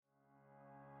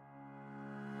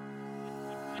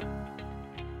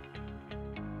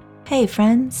Hey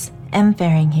friends, M.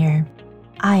 Faring here.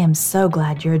 I am so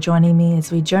glad you're joining me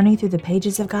as we journey through the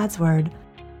pages of God's Word,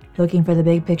 looking for the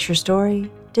big picture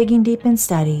story, digging deep in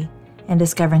study, and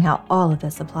discovering how all of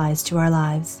this applies to our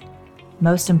lives.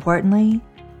 Most importantly,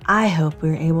 I hope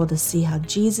we're able to see how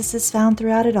Jesus is found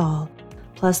throughout it all,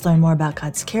 plus learn more about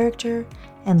God's character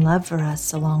and love for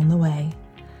us along the way.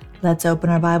 Let's open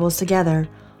our Bibles together,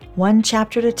 one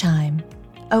chapter at a time.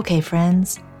 Okay,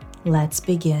 friends, let's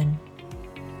begin.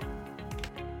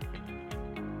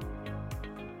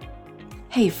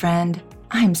 Hey friend,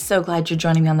 I'm so glad you're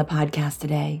joining me on the podcast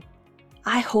today.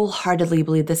 I wholeheartedly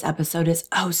believe this episode is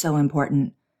oh so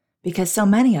important because so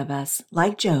many of us,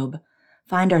 like Job,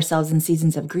 find ourselves in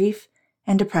seasons of grief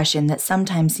and depression that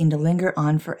sometimes seem to linger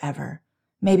on forever.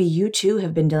 Maybe you too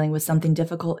have been dealing with something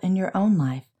difficult in your own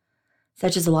life,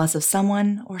 such as the loss of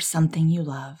someone or something you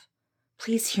love.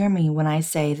 Please hear me when I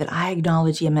say that I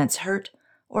acknowledge the immense hurt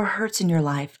or hurts in your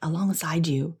life alongside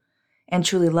you and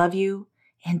truly love you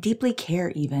and deeply care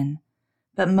even.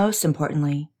 But most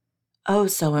importantly, oh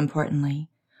so importantly,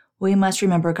 we must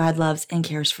remember God loves and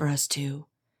cares for us too,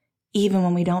 even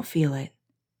when we don't feel it,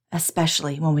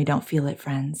 especially when we don't feel it,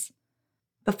 friends.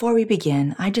 Before we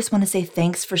begin, I just want to say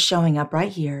thanks for showing up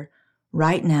right here,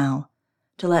 right now,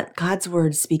 to let God's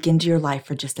Word speak into your life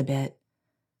for just a bit.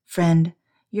 Friend,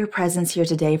 your presence here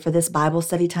today for this Bible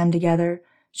study time together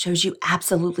shows you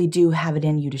absolutely do have it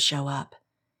in you to show up,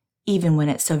 even when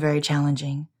it's so very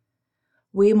challenging.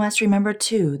 We must remember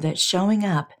too that showing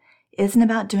up isn't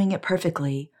about doing it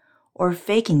perfectly or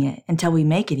faking it until we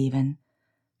make it even,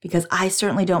 because I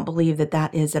certainly don't believe that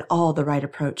that is at all the right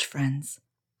approach, friends.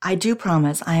 I do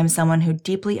promise I am someone who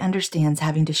deeply understands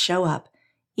having to show up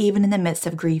even in the midst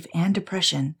of grief and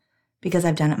depression because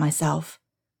I've done it myself.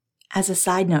 As a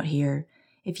side note here,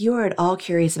 if you are at all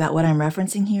curious about what I'm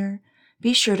referencing here,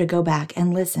 be sure to go back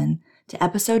and listen to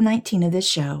episode 19 of this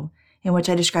show, in which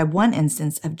I describe one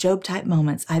instance of Job-type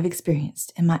moments I've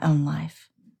experienced in my own life.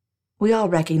 We all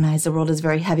recognize the world is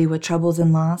very heavy with troubles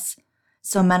and loss.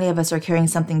 So many of us are carrying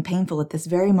something painful at this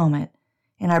very moment,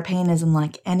 and our pain isn't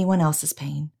like anyone else's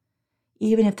pain.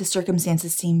 Even if the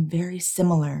circumstances seem very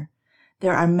similar,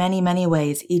 there are many, many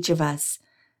ways each of us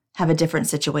have a different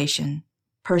situation.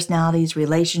 Personalities,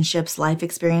 relationships, life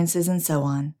experiences, and so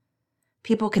on.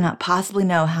 People cannot possibly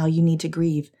know how you need to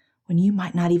grieve when you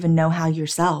might not even know how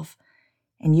yourself,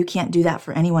 and you can't do that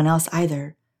for anyone else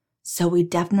either. So we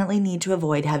definitely need to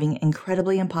avoid having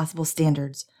incredibly impossible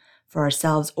standards for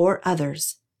ourselves or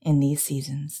others in these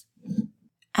seasons.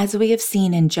 As we have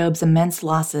seen in Job's immense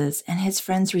losses and his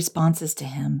friends' responses to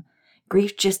him,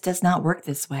 grief just does not work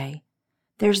this way.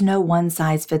 There's no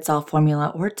one-size-fits-all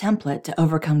formula or template to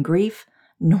overcome grief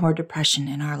nor depression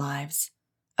in our lives.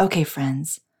 Okay,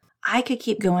 friends, I could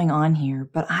keep going on here,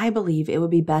 but I believe it would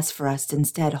be best for us to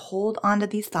instead hold on to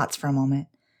these thoughts for a moment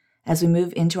as we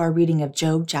move into our reading of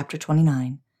Job chapter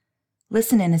 29.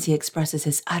 Listen in as he expresses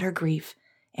his utter grief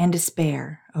and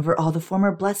despair over all the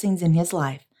former blessings in his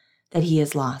life that he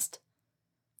has lost.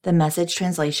 The Message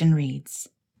translation reads,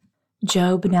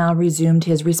 Job now resumed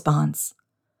his response.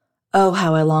 Oh,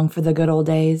 how I long for the good old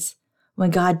days, when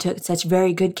God took such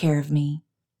very good care of me.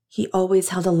 He always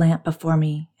held a lamp before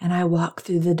me, and I walked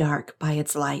through the dark by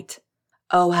its light.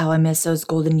 Oh, how I miss those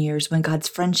golden years when God's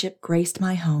friendship graced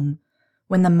my home,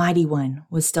 when the Mighty One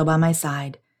was still by my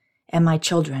side, and my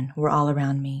children were all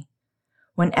around me.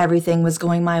 When everything was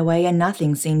going my way and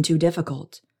nothing seemed too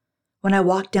difficult. When I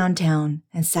walked downtown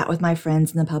and sat with my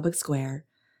friends in the public square,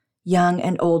 young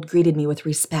and old greeted me with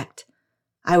respect.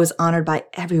 I was honored by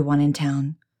everyone in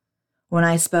town. When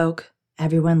I spoke,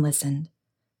 everyone listened.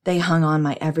 They hung on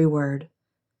my every word.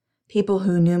 People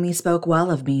who knew me spoke well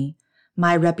of me.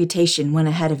 My reputation went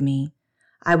ahead of me.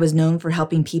 I was known for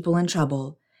helping people in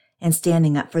trouble and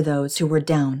standing up for those who were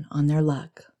down on their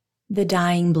luck. The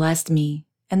dying blessed me,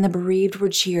 and the bereaved were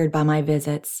cheered by my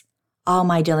visits. All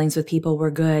my dealings with people were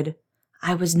good.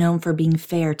 I was known for being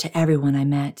fair to everyone I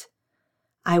met.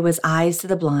 I was eyes to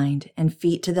the blind and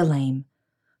feet to the lame,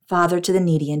 father to the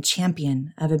needy and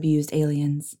champion of abused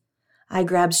aliens. I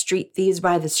grabbed street thieves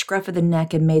by the scruff of the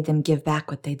neck and made them give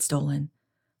back what they'd stolen.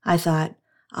 I thought,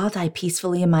 I'll die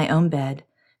peacefully in my own bed,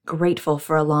 grateful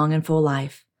for a long and full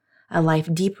life, a life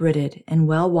deep-rooted and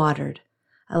well-watered,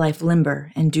 a life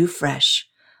limber and dew-fresh,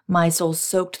 my soul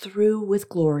soaked through with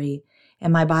glory,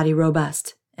 and my body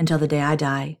robust until the day I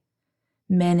die.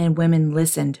 Men and women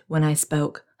listened when I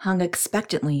spoke, hung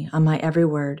expectantly on my every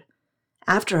word.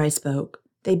 After I spoke,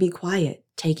 they'd be quiet,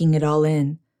 taking it all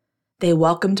in. They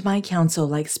welcomed my counsel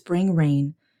like spring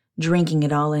rain, drinking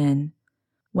it all in.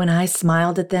 When I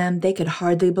smiled at them, they could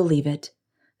hardly believe it.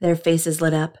 Their faces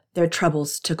lit up, their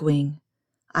troubles took wing.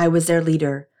 I was their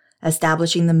leader,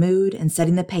 establishing the mood and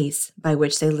setting the pace by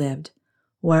which they lived.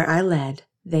 Where I led,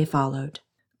 they followed.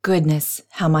 Goodness,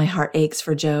 how my heart aches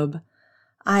for Job.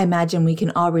 I imagine we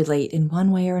can all relate in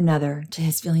one way or another to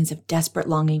his feelings of desperate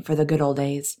longing for the good old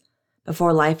days,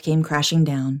 before life came crashing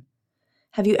down.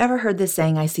 Have you ever heard this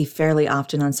saying I see fairly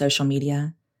often on social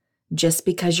media? Just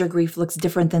because your grief looks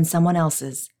different than someone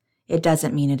else's, it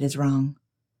doesn't mean it is wrong.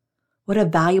 What a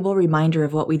valuable reminder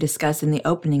of what we discussed in the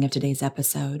opening of today's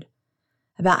episode,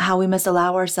 about how we must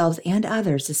allow ourselves and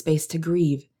others the space to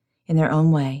grieve in their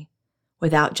own way,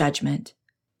 without judgment.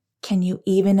 Can you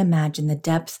even imagine the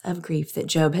depth of grief that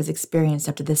Job has experienced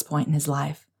up to this point in his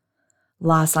life?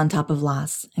 Loss on top of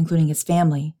loss, including his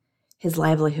family, his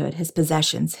livelihood, his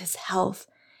possessions, his health,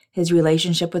 his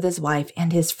relationship with his wife,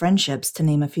 and his friendships, to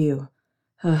name a few.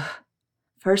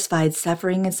 First Fide's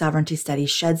Suffering and Sovereignty study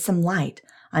sheds some light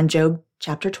on Job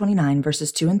chapter 29,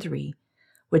 verses 2 and 3,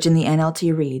 which in the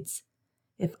NLT reads,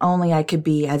 "If only I could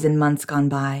be as in months gone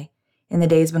by, in the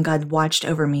days when God watched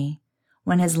over me,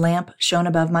 when his lamp shone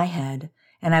above my head,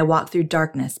 and I walked through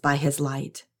darkness by his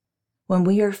light." When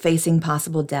we are facing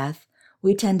possible death,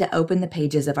 we tend to open the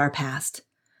pages of our past.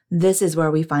 This is where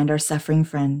we find our suffering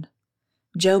friend.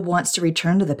 Job wants to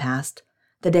return to the past,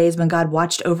 the days when God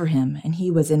watched over him and he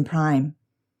was in prime,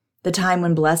 the time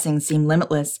when blessings seemed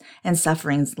limitless and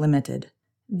sufferings limited.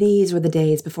 These were the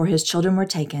days before his children were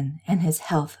taken and his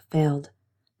health failed,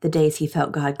 the days he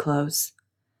felt God close.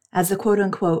 As the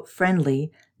quote-unquote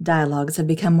friendly dialogues have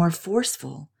become more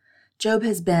forceful, Job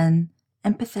has been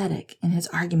empathetic in his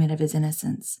argument of his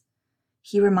innocence.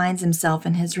 He reminds himself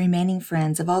and his remaining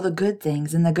friends of all the good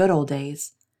things in the good old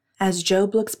days. As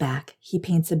Job looks back, he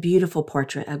paints a beautiful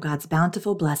portrait of God's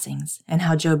bountiful blessings and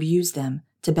how Job used them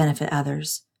to benefit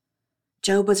others.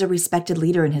 Job was a respected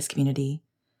leader in his community.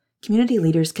 Community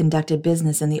leaders conducted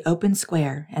business in the open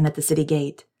square and at the city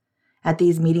gate. At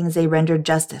these meetings, they rendered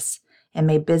justice and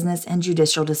made business and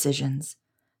judicial decisions.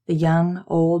 The young,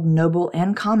 old, noble,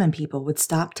 and common people would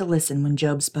stop to listen when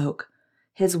Job spoke.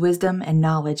 His wisdom and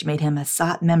knowledge made him a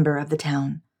sought member of the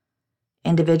town.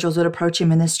 Individuals would approach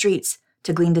him in the streets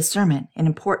to glean discernment in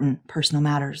important personal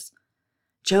matters.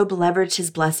 Job leveraged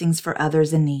his blessings for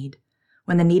others in need.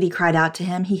 When the needy cried out to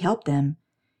him, he helped them.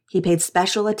 He paid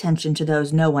special attention to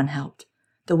those no one helped,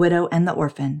 the widow and the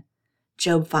orphan.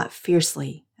 Job fought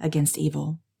fiercely against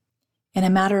evil. In a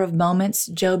matter of moments,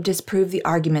 Job disproved the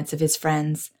arguments of his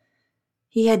friends.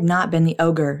 He had not been the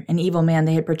ogre and evil man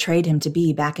they had portrayed him to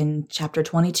be back in chapter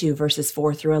 22, verses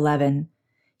 4 through 11.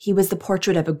 He was the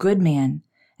portrait of a good man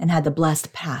and had the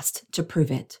blessed past to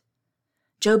prove it.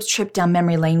 Job's trip down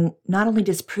memory lane not only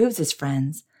disproves his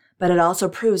friends, but it also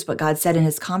proves what God said in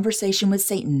his conversation with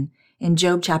Satan in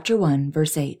Job chapter 1,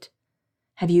 verse 8.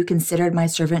 "Have you considered my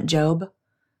servant Job?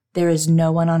 There is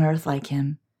no one on earth like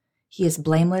him. He is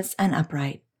blameless and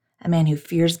upright, a man who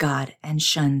fears God and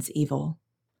shuns evil."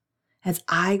 As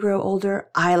I grow older,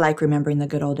 I like remembering the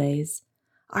good old days.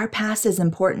 Our past is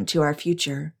important to our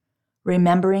future.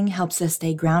 Remembering helps us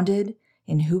stay grounded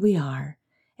in who we are,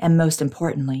 and most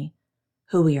importantly,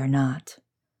 who we are not.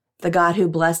 The God who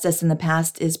blessed us in the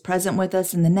past is present with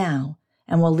us in the now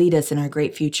and will lead us in our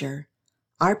great future.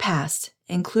 Our past,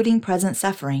 including present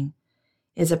suffering,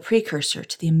 is a precursor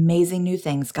to the amazing new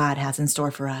things God has in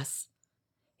store for us.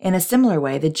 In a similar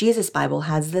way, the Jesus Bible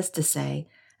has this to say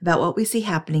about what we see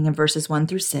happening in verses 1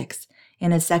 through 6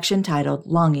 in a section titled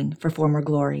Longing for Former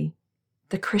Glory.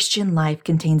 The Christian life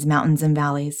contains mountains and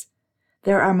valleys.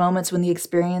 There are moments when the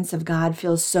experience of God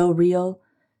feels so real,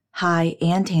 high,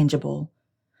 and tangible.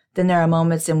 Then there are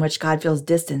moments in which God feels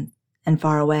distant and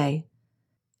far away.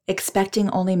 Expecting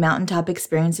only mountaintop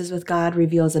experiences with God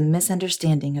reveals a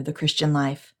misunderstanding of the Christian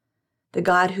life. The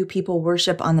God who people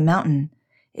worship on the mountain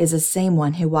is the same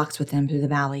one who walks with him through the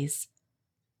valleys.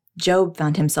 Job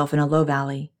found himself in a low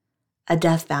valley, a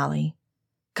death valley.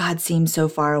 God seemed so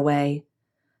far away.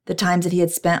 The times that he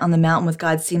had spent on the mountain with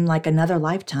God seemed like another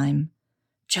lifetime.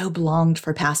 Job longed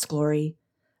for past glory,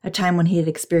 a time when he had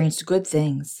experienced good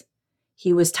things.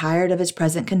 He was tired of his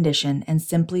present condition and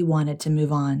simply wanted to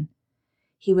move on.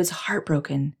 He was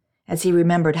heartbroken as he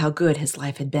remembered how good his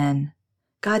life had been.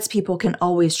 God's people can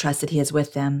always trust that he is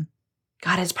with them.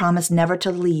 God has promised never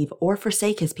to leave or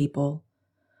forsake his people.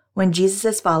 When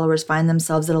Jesus' followers find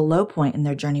themselves at a low point in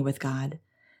their journey with God,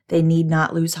 they need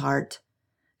not lose heart.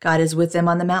 God is with them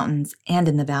on the mountains and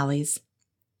in the valleys.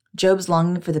 Job's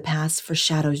longing for the past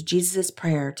foreshadows Jesus'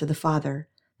 prayer to the Father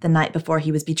the night before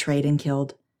he was betrayed and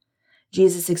killed.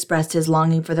 Jesus expressed his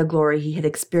longing for the glory he had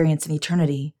experienced in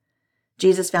eternity.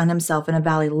 Jesus found himself in a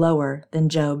valley lower than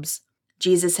Job's.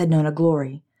 Jesus had known a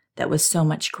glory that was so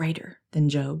much greater than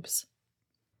Job's.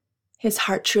 His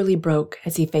heart truly broke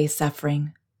as he faced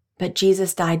suffering, but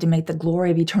Jesus died to make the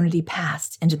glory of eternity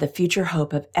past into the future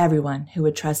hope of everyone who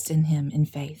would trust in him in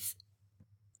faith.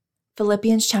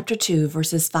 Philippians chapter 2,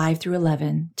 verses 5 through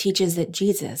 11 teaches that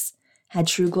Jesus had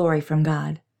true glory from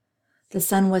God. The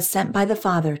Son was sent by the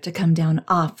Father to come down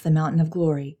off the mountain of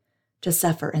glory to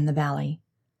suffer in the valley.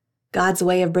 God's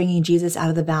way of bringing Jesus out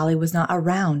of the valley was not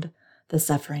around the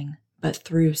suffering, but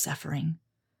through suffering.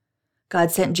 God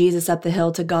sent Jesus up the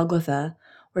hill to Golgotha,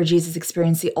 where Jesus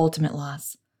experienced the ultimate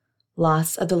loss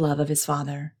of the love of his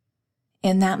Father.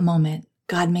 In that moment,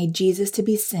 God made Jesus to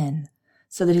be sin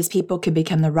so that his people could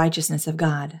become the righteousness of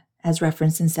God, as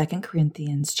referenced in 2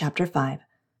 Corinthians chapter 5,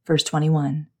 verse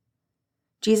 21.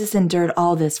 Jesus endured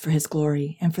all this for his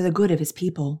glory and for the good of his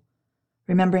people.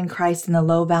 Remembering Christ in the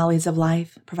low valleys of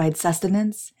life provides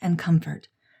sustenance and comfort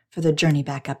for the journey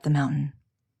back up the mountain.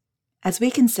 As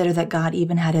we consider that God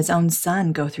even had his own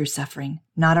Son go through suffering,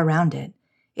 not around it,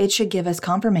 it should give us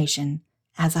confirmation,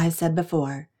 as I've said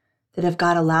before, that if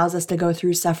God allows us to go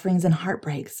through sufferings and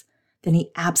heartbreaks, then he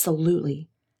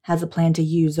absolutely has a plan to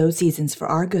use those seasons for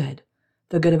our good,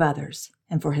 the good of others,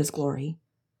 and for his glory.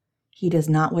 He does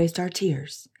not waste our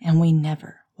tears, and we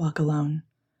never walk alone,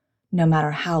 no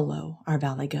matter how low our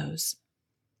valley goes.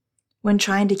 When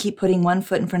trying to keep putting one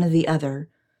foot in front of the other,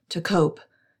 to cope,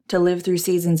 to live through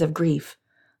seasons of grief,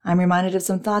 I'm reminded of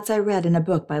some thoughts I read in a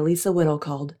book by Lisa Whittle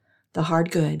called The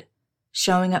Hard Good,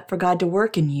 Showing Up for God to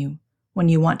Work in You When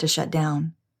You Want to Shut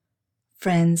Down.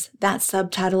 Friends, that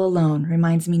subtitle alone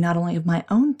reminds me not only of my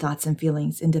own thoughts and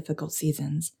feelings in difficult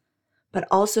seasons, but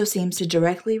also seems to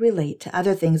directly relate to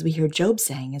other things we hear Job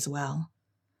saying as well.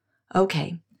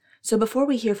 Okay, so before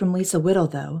we hear from Lisa Whittle,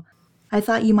 though, I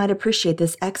thought you might appreciate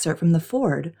this excerpt from The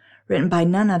Ford, written by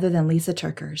none other than Lisa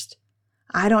TerKeurst.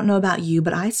 I don't know about you,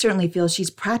 but I certainly feel she's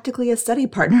practically a study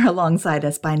partner alongside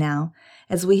us by now,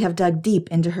 as we have dug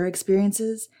deep into her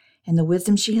experiences and the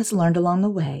wisdom she has learned along the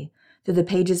way through the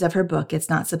pages of her book, It's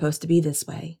Not Supposed to Be This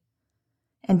Way.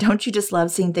 And don't you just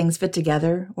love seeing things fit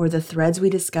together, or the threads we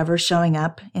discover showing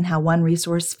up in how one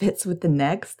resource fits with the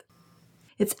next?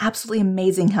 It's absolutely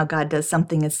amazing how God does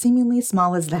something as seemingly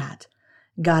small as that.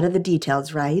 God of the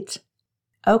details, right?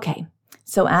 Okay,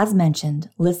 so as mentioned,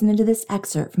 listen to this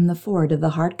excerpt from The Ford of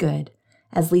The Hard Good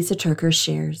as Lisa TerKeurst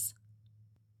shares.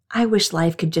 I wish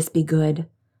life could just be good,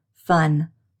 fun,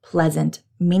 pleasant,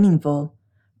 meaningful,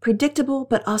 predictable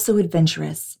but also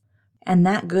adventurous, and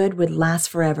that good would last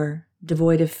forever,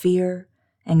 devoid of fear,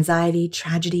 anxiety,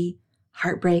 tragedy,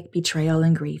 heartbreak, betrayal,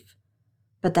 and grief.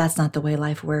 But that's not the way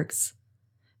life works.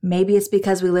 Maybe it's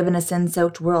because we live in a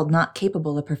sin-soaked world not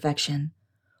capable of perfection.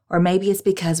 Or maybe it's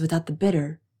because without the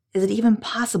bitter, is it even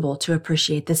possible to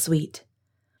appreciate the sweet?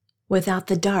 Without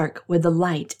the dark, would the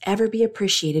light ever be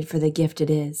appreciated for the gift it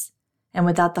is? And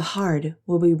without the hard,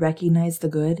 will we recognize the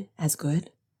good as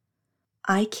good?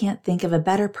 I can't think of a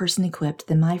better person equipped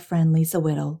than my friend Lisa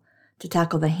Whittle to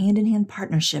tackle the hand-in-hand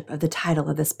partnership of the title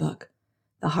of this book,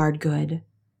 The Hard Good.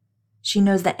 She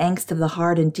knows the angst of the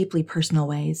hard in deeply personal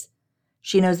ways.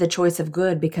 She knows the choice of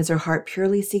good because her heart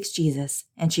purely seeks Jesus,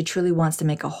 and she truly wants to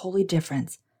make a holy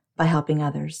difference by helping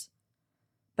others.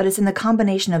 But it's in the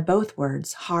combination of both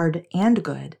words, hard and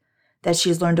good, that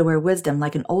she's learned to wear wisdom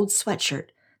like an old sweatshirt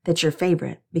that's your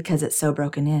favorite because it's so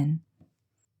broken in.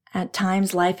 At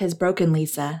times, life has broken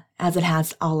Lisa, as it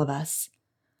has all of us.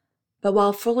 But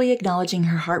while fully acknowledging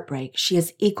her heartbreak, she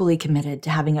is equally committed to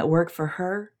having it work for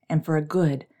her and for a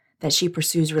good that she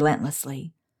pursues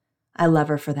relentlessly. I love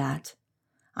her for that.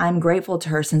 I'm grateful to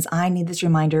her since I need this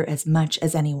reminder as much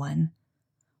as anyone.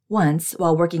 Once,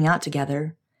 while working out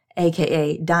together,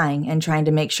 aka dying and trying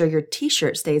to make sure your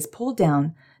t-shirt stays pulled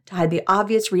down to hide the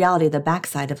obvious reality of the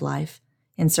backside of life,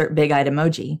 insert big-eyed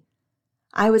emoji,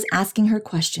 I was asking her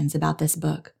questions about this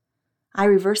book. I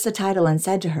reversed the title and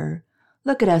said to her,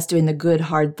 "Look at us doing the good,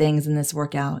 hard things in this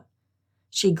workout."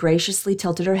 She graciously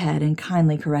tilted her head and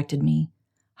kindly corrected me.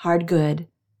 Hard good.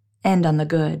 End on the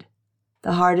good.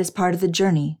 The hard is part of the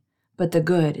journey, but the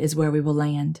good is where we will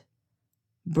land.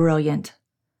 Brilliant.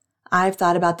 I've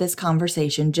thought about this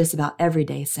conversation just about every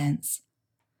day since.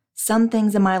 Some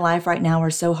things in my life right now are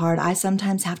so hard I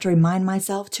sometimes have to remind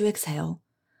myself to exhale.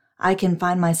 I can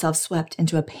find myself swept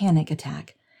into a panic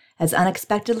attack, as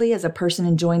unexpectedly as a person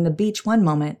enjoying the beach one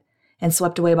moment and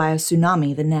swept away by a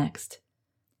tsunami the next.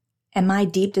 And my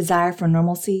deep desire for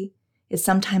normalcy is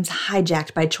sometimes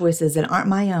hijacked by choices that aren't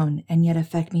my own and yet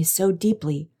affect me so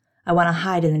deeply I want to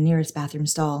hide in the nearest bathroom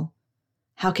stall.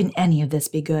 How can any of this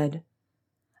be good?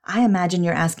 I imagine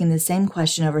you're asking the same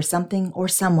question over something or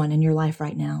someone in your life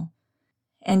right now,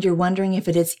 and you're wondering if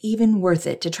it is even worth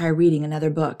it to try reading another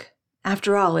book,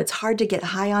 After all, it's hard to get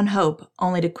high on hope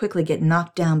only to quickly get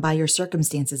knocked down by your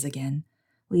circumstances again,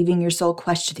 leaving your soul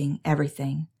questioning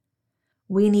everything.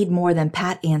 We need more than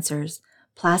pat answers,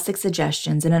 plastic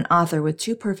suggestions, and an author with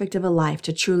too perfect of a life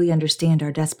to truly understand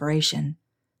our desperation.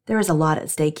 There is a lot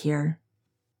at stake here.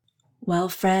 Well,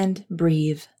 friend,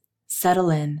 breathe.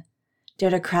 Settle in. Dare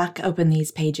to crack open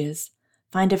these pages.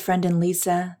 Find a friend in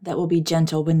Lisa that will be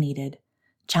gentle when needed,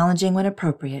 challenging when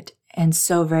appropriate, and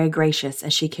so very gracious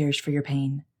as she cares for your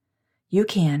pain. You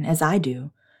can, as I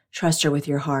do, trust her with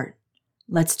your heart.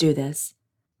 Let's do this.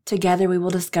 Together we will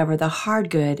discover the hard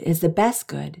good is the best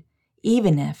good,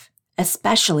 even if,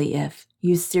 especially if,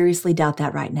 you seriously doubt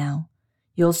that right now.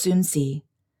 You'll soon see.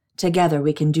 Together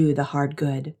we can do the hard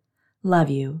good. Love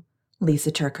you,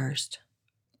 Lisa TerKeurst.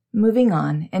 Moving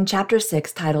on, in Chapter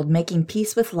 6 titled Making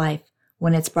Peace with Life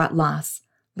When It's Brought Loss,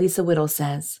 Lisa Whittle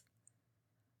says,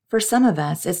 "For some of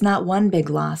us, it's not one big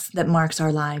loss that marks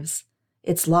our lives.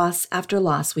 It's loss after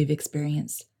loss we've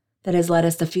experienced that has led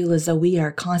us to feel as though we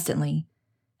are constantly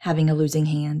having a losing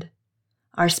hand.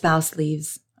 Our spouse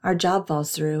leaves, our job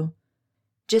falls through.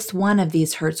 Just one of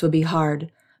these hurts would be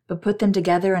hard, but put them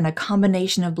together and a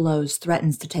combination of blows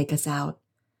threatens to take us out.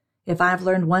 If I've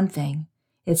learned one thing,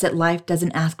 it's that life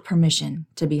doesn't ask permission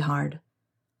to be hard.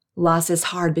 Loss is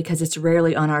hard because it's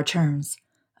rarely on our terms.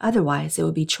 Otherwise, it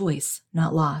would be choice,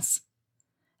 not loss.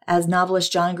 As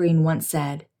novelist John Green once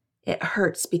said, it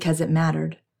hurts because it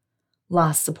mattered.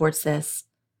 Loss supports this.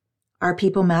 Our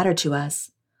people matter to us.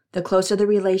 The closer the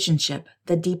relationship,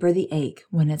 the deeper the ache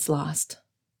when it's lost.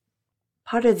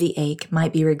 Part of the ache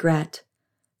might be regret.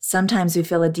 Sometimes we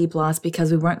feel a deep loss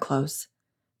because we weren't close.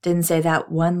 Didn't say that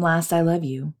one last I love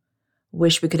you.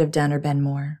 Wish we could have done or been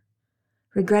more.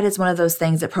 Regret is one of those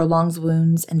things that prolongs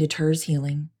wounds and deters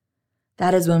healing.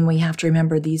 That is when we have to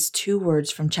remember these 2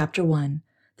 words from Chapter 1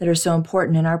 that are so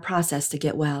important in our process to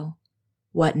get well.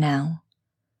 What now?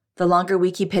 The longer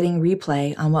we keep hitting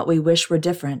replay on what we wish were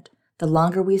different, the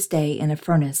longer we stay in a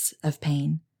furnace of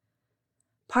pain.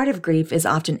 Part of grief is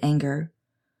often anger.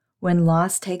 When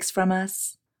loss takes from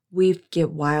us, we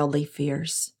get wildly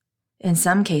fierce. In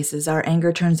some cases, our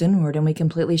anger turns inward and we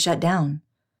completely shut down.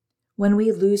 When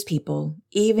we lose people,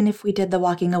 even if we did the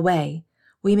walking away,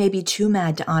 we may be too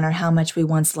mad to honor how much we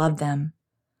once loved them.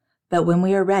 But when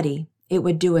we are ready, it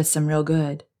would do us some real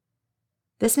good.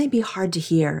 This may be hard to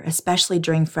hear, especially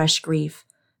during fresh grief,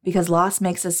 because loss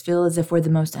makes us feel as if we're the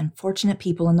most unfortunate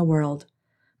people in the world.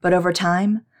 But over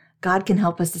time, God can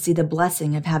help us to see the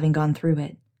blessing of having gone through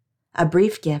it. A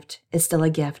brief gift is still a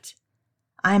gift.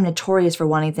 I am notorious for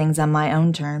wanting things on my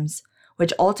own terms,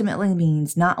 which ultimately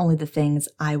means not only the things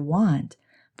I want,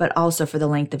 but also for the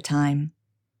length of time.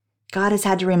 God has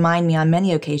had to remind me on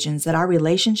many occasions that our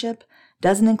relationship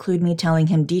doesn't include me telling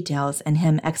him details and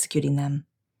him executing them.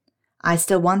 I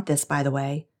still want this, by the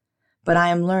way, but I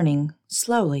am learning,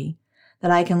 slowly,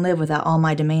 that I can live without all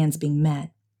my demands being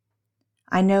met.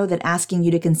 I know that asking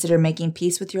you to consider making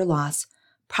peace with your loss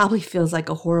probably feels like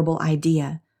a horrible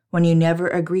idea when you never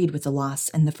agreed with the loss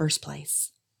in the first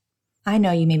place. I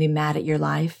know you may be mad at your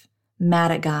life,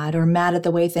 mad at God, or mad at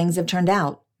the way things have turned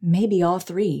out, maybe all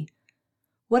 3.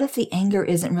 What if the anger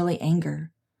isn't really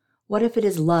anger? What if it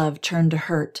is love turned to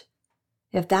hurt?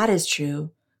 If that is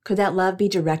true, could that love be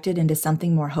directed into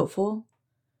something more hopeful?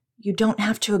 You don't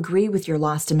have to agree with your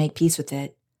loss to make peace with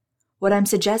it. What I'm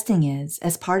suggesting is,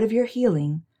 as part of your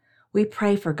healing, we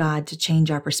pray for God to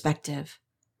change our perspective.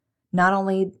 Not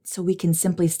only so we can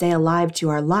simply stay alive to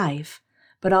our life,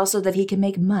 but also that he can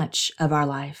make much of our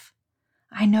life.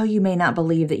 I know you may not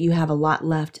believe that you have a lot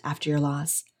left after your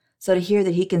loss, so to hear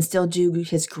that he can still do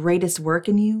his greatest work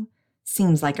in you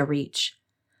seems like a reach.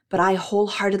 But I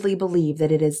wholeheartedly believe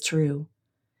that it is true.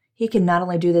 He can not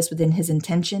only do this within his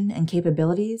intention and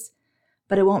capabilities,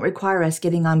 but it won't require us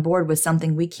getting on board with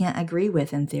something we can't agree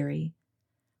with in theory.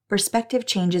 Perspective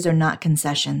changes are not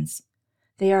concessions.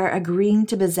 They are agreeing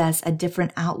to possess a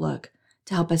different outlook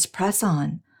to help us press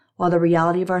on while the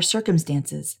reality of our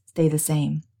circumstances stay the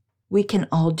same. We can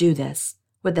all do this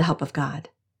with the help of God.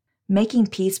 Making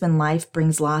peace when life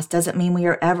brings loss doesn't mean we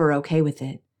are ever okay with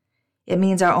it. It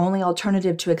means our only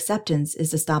alternative to acceptance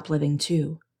is to stop living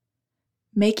too.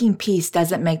 Making peace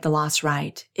doesn't make the loss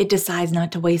right. It decides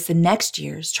not to waste the next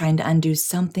years trying to undo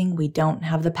something we don't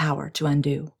have the power to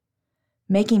undo.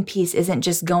 Making peace isn't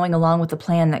just going along with a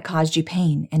plan that caused you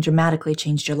pain and dramatically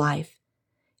changed your life.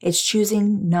 It's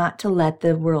choosing not to let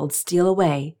the world steal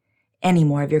away any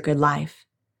more of your good life.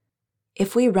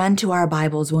 If we run to our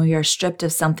Bibles when we are stripped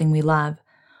of something we love,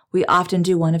 we often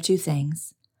do one of 2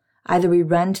 things. Either we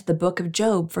run to the book of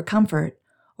Job for comfort,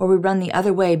 or we run the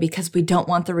other way because we don't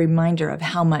want the reminder of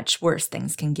how much worse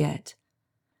things can get.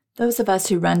 Those of us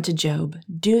who run to Job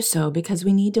do so because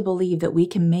we need to believe that we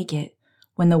can make it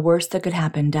when the worst that could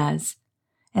happen does.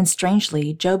 And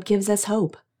strangely, Job gives us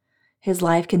hope. His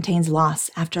life contains loss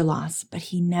after loss, but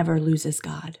he never loses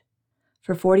God.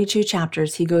 For 42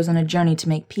 chapters, he goes on a journey to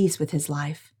make peace with his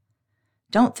life.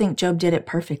 Don't think Job did it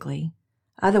perfectly.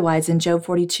 Otherwise, in Job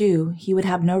 42, he would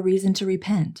have no reason to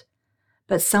repent.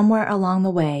 But somewhere along the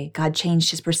way, God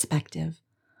changed his perspective.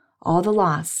 All the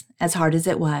loss, as hard as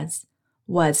it was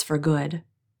for good.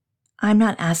 I'm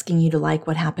not asking you to like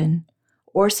what happened,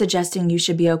 or suggesting you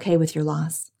should be okay with your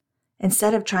loss.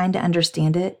 Instead of trying to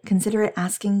understand it, consider it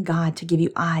asking God to give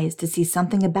you eyes to see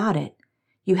something about it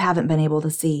you haven't been able to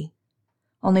see.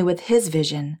 Only with his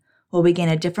vision will we gain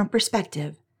a different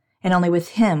perspective, and only with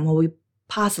him will we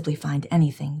possibly find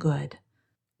anything good.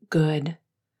 Good.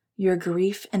 Your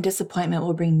grief and disappointment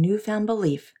will bring newfound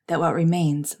belief that what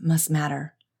remains must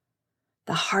matter.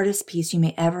 The hardest peace you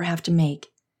may ever have to make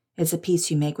is a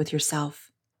peace you make with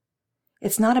yourself.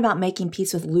 It's not about making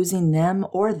peace with losing them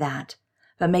or that,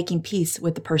 but making peace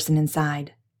with the person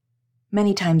inside.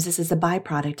 Many times this is a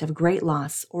byproduct of great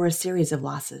loss or a series of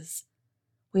losses.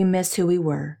 We miss who we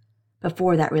were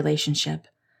before that relationship,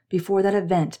 before that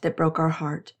event that broke our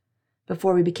heart,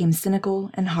 before we became cynical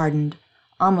and hardened,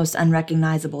 almost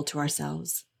unrecognizable to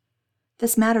ourselves.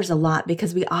 This matters a lot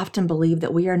because we often believe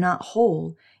that we are not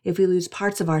whole if we lose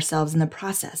parts of ourselves in the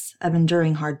process of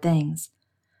enduring hard things.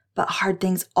 But hard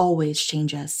things always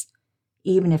change us,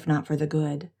 even if not for the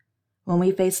good. When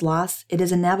we face loss, it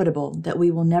is inevitable that we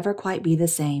will never quite be the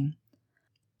same.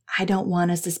 I don't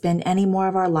want us to spend any more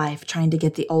of our life trying to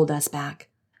get the old us back.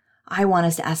 I want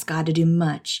us to ask God to do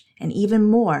much and even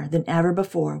more than ever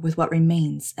before with what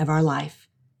remains of our life.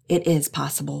 It is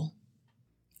possible.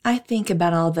 I think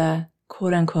about all the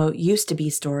quote-unquote used-to-be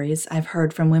stories I've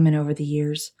heard from women over the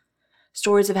years.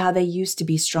 Stories of how they used to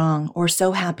be strong or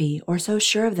so happy or so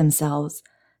sure of themselves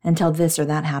until this or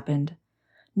that happened.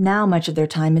 Now much of their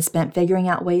time is spent figuring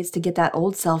out ways to get that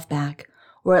old self back,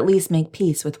 or at least make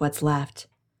peace with what's left.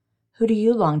 Who do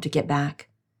you long to get back?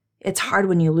 It's hard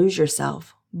when you lose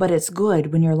yourself, but it's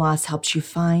good when your loss helps you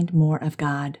find more of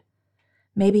God.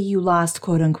 Maybe you lost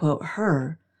quote-unquote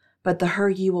her, but the her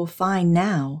you will find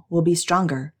now will be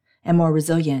stronger and more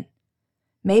resilient.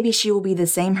 Maybe she will be the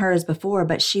same her as before,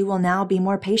 but she will now be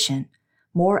more patient,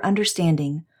 more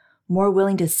understanding, more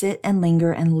willing to sit and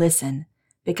linger and listen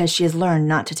because she has learned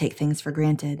not to take things for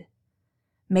granted.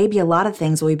 Maybe a lot of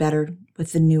things will be better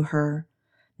with the new her,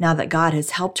 now that God has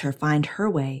helped her find her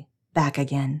way back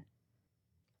again.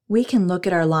 We can look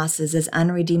at our losses as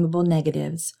unredeemable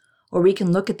negatives, or we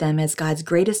can look at them as God's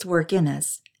greatest work in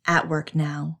us, at work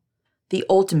now, the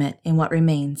ultimate in what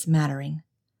remains mattering.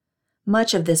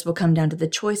 Much of this will come down to the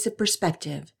choice of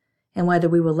perspective and whether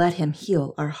we will let him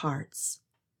heal our hearts.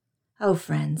 Oh,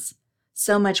 friends,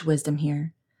 so much wisdom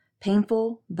here,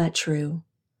 painful but true.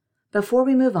 Before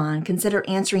we move on, consider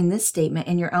answering this statement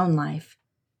in your own life.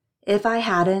 If I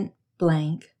hadn't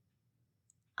blank,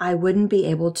 I wouldn't be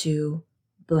able to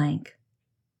blank.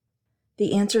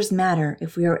 The answers matter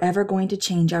if we are ever going to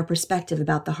change our perspective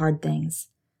about the hard things,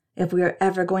 if we are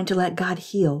ever going to let God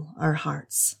heal our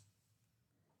hearts.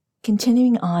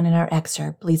 Continuing on in our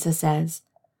excerpt, Lisa says,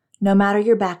 no matter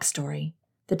your backstory,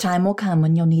 the time will come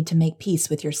when you'll need to make peace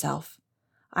with yourself,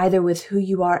 either with who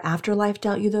you are after life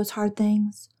dealt you those hard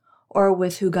things, or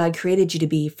with who God created you to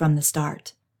be from the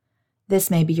start. This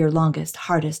may be your longest,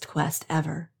 hardest quest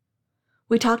ever.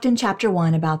 We talked in Chapter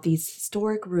 1 about these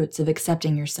historic roots of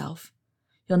accepting yourself.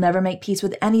 You'll never make peace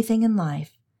with anything in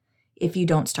life if you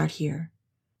don't start here.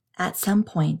 At some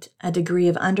point, a degree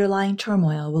of underlying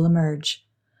turmoil will emerge.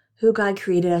 Who God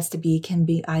created us to be can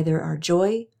be either our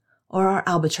joy or our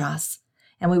albatross,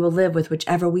 and we will live with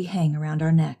whichever we hang around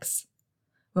our necks.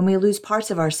 When we lose parts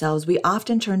of ourselves, we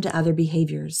often turn to other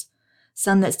behaviors,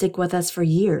 some that stick with us for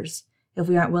years if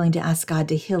we aren't willing to ask God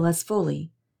to heal us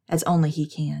fully, as only He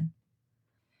can.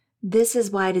 This is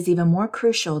why it is even more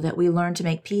crucial that we learn to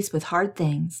make peace with hard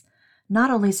things, not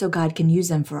only so God can use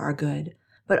them for our good,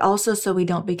 but also so we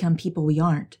don't become people we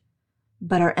aren't,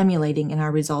 but are emulating in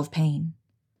our resolved pain.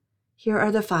 Here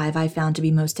are the 5 I found to be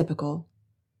most typical.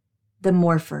 The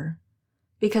morpher.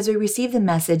 Because we received the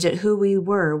message that who we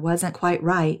were wasn't quite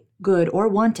right, good, or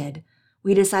wanted,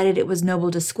 we decided it was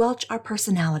noble to squelch our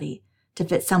personality to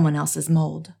fit someone else's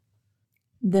mold.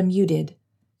 The muted.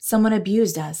 Someone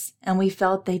abused us, and we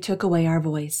felt they took away our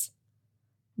voice.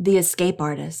 The escape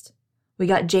artist. We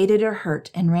got jaded or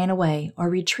hurt and ran away or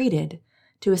retreated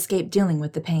to escape dealing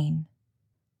with the pain.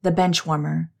 The bench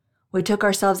warmer. We took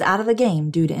ourselves out of the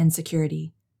game due to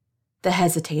insecurity. The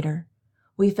hesitator.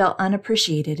 We felt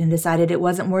unappreciated and decided it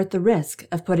wasn't worth the risk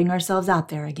of putting ourselves out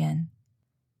there again.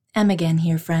 Again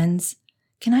here, friends.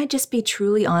 Can I just be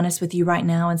truly honest with you right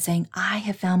now in saying I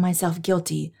have found myself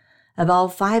guilty of all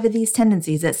 5 of these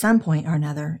tendencies at some point or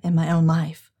another in my own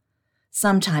life,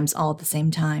 sometimes all at the same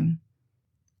time.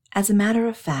 As a matter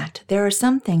of fact, there are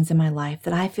some things in my life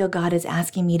that I feel God is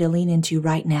asking me to lean into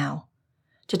right now,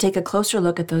 to take a closer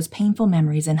look at those painful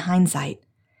memories in hindsight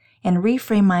and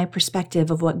reframe my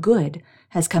perspective of what good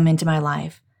has come into my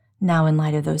life now in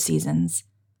light of those seasons,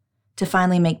 to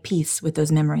finally make peace with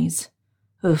those memories.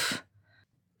 Oof.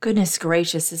 Goodness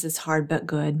gracious, this is hard but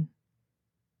good.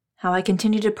 How I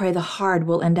continue to pray the hard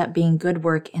will end up being good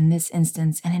work in this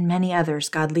instance and in many others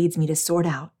God leads me to sort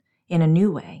out in a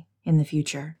new way in the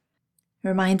future.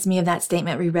 Reminds me of that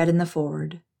statement we read in the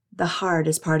foreword. The hard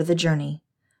is part of the journey,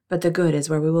 but the good is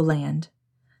where we will land.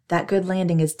 That good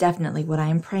landing is definitely what I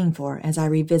am praying for as I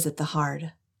revisit the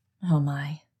hard. Oh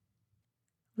my.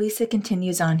 Lisa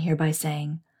continues on here by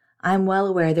saying, I'm well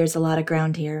aware there's a lot of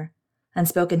ground here.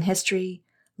 Unspoken history,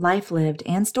 life lived,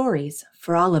 and stories,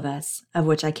 for all of us, of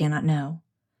which I cannot know.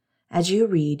 As you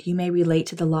read, you may relate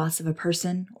to the loss of a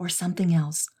person or something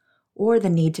else, or the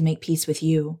need to make peace with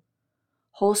you.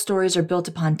 Whole stories are built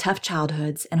upon tough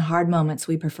childhoods and hard moments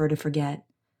we prefer to forget.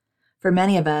 For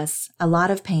many of us, a lot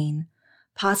of pain,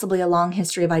 possibly a long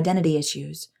history of identity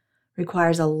issues,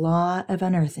 requires a lot of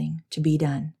unearthing to be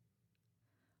done.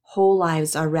 Whole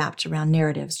lives are wrapped around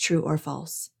narratives, true or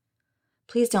false.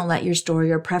 Please don't let your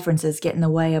story or preferences get in the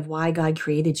way of why God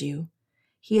created you.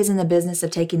 He is in the business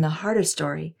of taking the hardest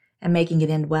story and making it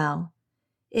end well.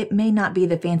 It may not be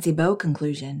the fancy bow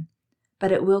conclusion,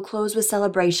 but it will close with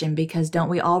celebration because don't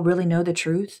we all really know the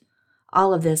truth?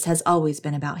 All of this has always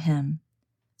been about Him.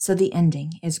 So the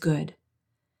ending is good.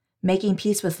 Making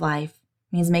peace with life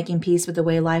means making peace with the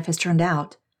way life has turned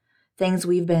out, things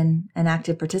we've been an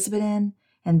active participant in,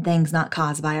 and things not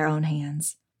caused by our own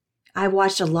hands. I've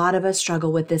watched a lot of us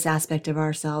struggle with this aspect of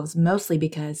ourselves, mostly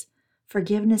because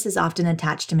forgiveness is often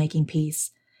attached to making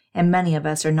peace, and many of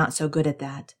us are not so good at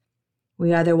that.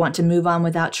 We either want to move on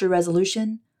without true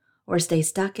resolution, or stay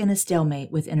stuck in a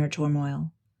stalemate with inner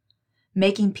turmoil.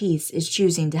 Making peace is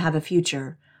choosing to have a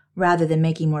future, rather than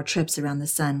making more trips around the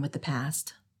sun with the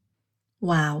past.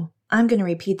 Wow, I'm going to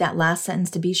repeat that last sentence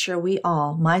to be sure we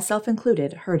all, myself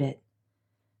included, heard it.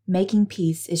 Making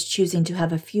peace is choosing to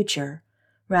have a future,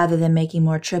 rather than making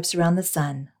more trips around the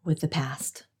sun with the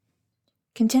past.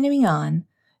 Continuing on,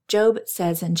 Job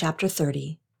says in chapter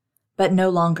 30, but no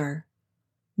longer.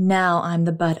 Now I'm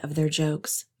the butt of their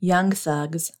jokes, young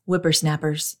thugs,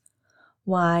 whippersnappers.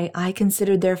 Why, I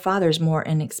considered their fathers more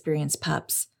inexperienced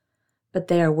pups. But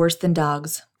they are worse than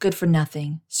dogs, good for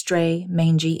nothing, stray,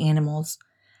 mangy animals,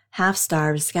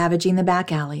 half-starved, scavenging the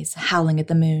back alleys, howling at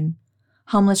the moon,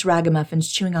 homeless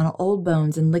ragamuffins chewing on old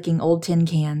bones and licking old tin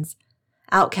cans,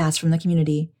 outcasts from the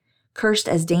community, cursed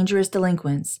as dangerous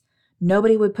delinquents.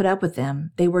 Nobody would put up with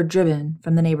them. They were driven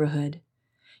from the neighborhood.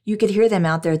 You could hear them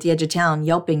out there at the edge of town,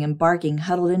 yelping and barking,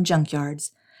 huddled in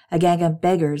junkyards, a gang of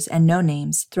beggars and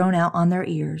no-names thrown out on their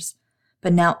ears.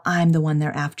 But now I'm the one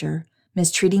they're after,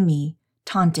 mistreating me,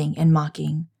 taunting and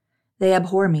mocking. They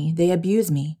abhor me. They abuse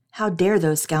me. How dare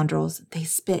those scoundrels? They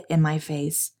spit in my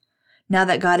face. Now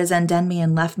that God has undone me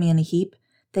and left me in a heap,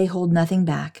 they hold nothing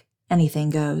back.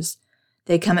 Anything goes.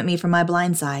 They come at me from my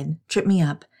blind side, trip me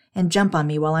up, and jump on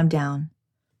me while I'm down.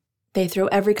 They throw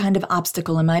every kind of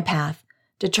obstacle in my path,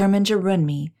 determined to ruin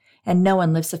me, and no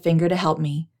one lifts a finger to help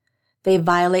me. They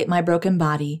violate my broken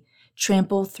body,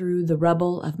 trample through the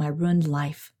rubble of my ruined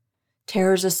life.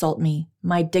 Terrors assault me,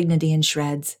 my dignity in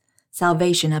shreds,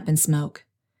 salvation up in smoke.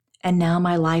 And now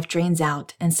my life drains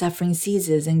out, and suffering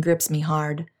seizes and grips me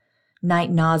hard.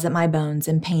 Night gnaws at my bones,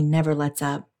 and pain never lets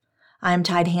up. I am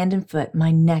tied hand and foot,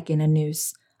 my neck in a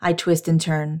noose. I twist and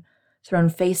turn, thrown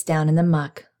face down in the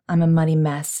muck. I'm a muddy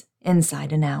mess,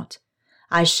 inside and out.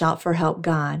 I shout for help,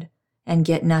 God, and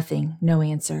get nothing, no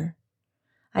answer.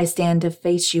 I stand to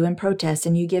face you and protest,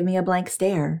 and you give me a blank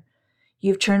stare.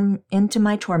 You've turned into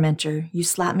my tormentor. You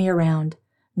slap me around,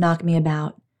 knock me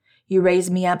about. You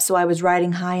raised me up so I was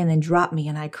riding high and then dropped me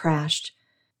and I crashed.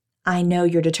 I know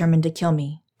you're determined to kill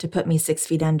me, to put me 6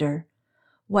 feet under.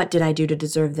 What did I do to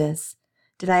deserve this?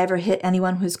 Did I ever hit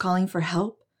anyone who's calling for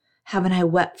help? Haven't I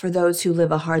wept for those who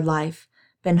live a hard life,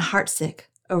 been heartsick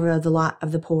over the lot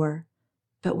of the poor?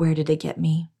 But where did it get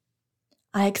me?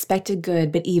 I expected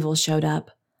good, but evil showed up.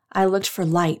 I looked for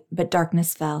light, but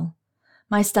darkness fell.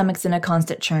 My stomach's in a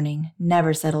constant churning,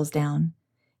 never settles down.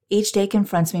 Each day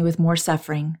confronts me with more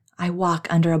suffering. I walk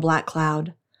under a black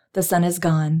cloud. The sun is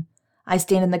gone. I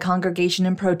stand in the congregation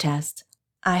and protest.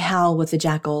 I howl with the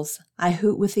jackals. I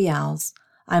hoot with the owls.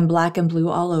 I'm black and blue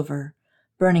all over,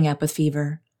 burning up with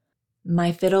fever.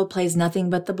 My fiddle plays nothing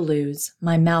but the blues,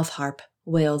 my mouth harp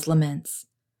wails laments.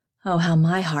 Oh, how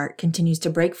my heart continues to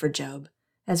break for Job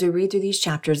as we read through these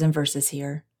chapters and verses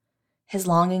here. His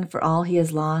longing for all he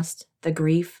has lost, the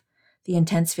grief, the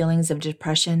intense feelings of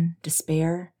depression,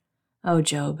 despair. Oh,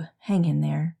 Job, hang in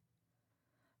there.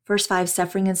 Verse 5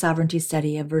 Suffering and Sovereignty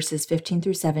study of verses 15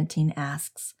 through 17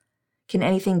 asks, can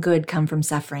anything good come from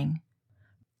suffering?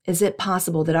 Is it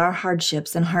possible that our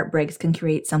hardships and heartbreaks can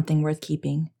create something worth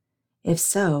keeping? If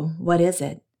so, what is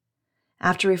it?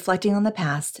 After reflecting on the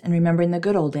past and remembering the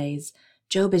good old days,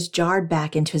 Job is jarred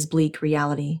back into his bleak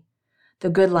reality. The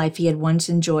good life he had once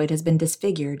enjoyed has been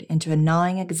disfigured into a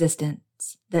gnawing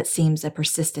existence that seems a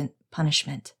persistent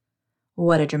punishment.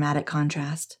 What a dramatic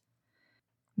contrast.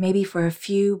 Maybe for a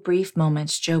few brief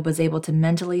moments, Job was able to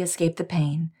mentally escape the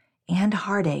pain and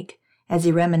heartache as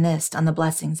he reminisced on the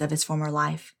blessings of his former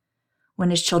life, when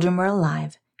his children were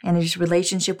alive and his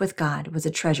relationship with God was a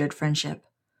treasured friendship,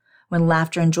 when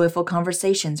laughter and joyful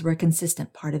conversations were a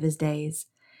consistent part of his days,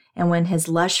 and when his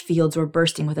lush fields were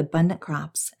bursting with abundant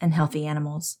crops and healthy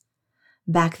animals.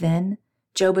 Back then,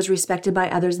 Job was respected by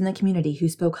others in the community who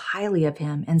spoke highly of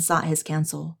him and sought his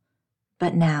counsel.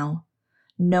 But now,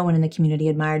 no one in the community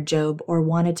admired Job or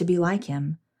wanted to be like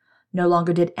him. No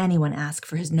longer did anyone ask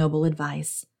for his noble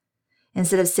advice.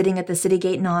 Instead of sitting at the city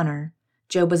gate in honor,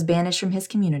 Job was banished from his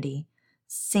community,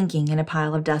 sinking in a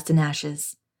pile of dust and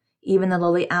ashes. Even the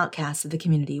lowly outcasts of the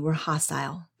community were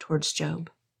hostile towards Job.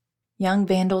 Young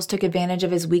vandals took advantage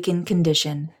of his weakened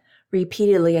condition,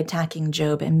 repeatedly attacking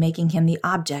Job and making him the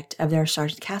object of their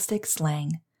sarcastic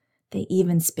slang. They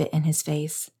even spit in his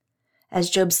face. As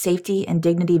Job's safety and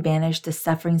dignity vanished, the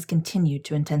sufferings continued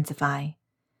to intensify.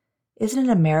 Isn't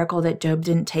it a miracle that Job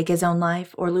didn't take his own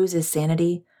life or lose his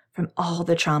sanity from all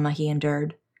the trauma he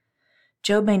endured?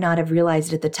 Job may not have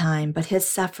realized it at the time, but his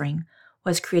suffering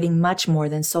was creating much more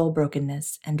than soul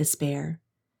brokenness and despair.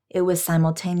 It was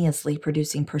simultaneously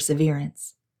producing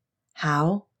perseverance.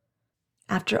 How?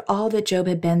 After all that Job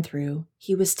had been through,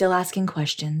 he was still asking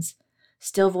questions,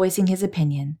 still voicing his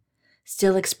opinion,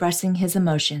 still expressing his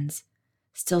emotions,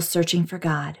 still searching for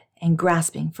God and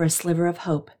grasping for a sliver of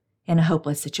hope in a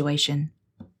hopeless situation.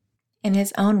 In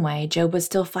his own way, Job was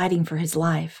still fighting for his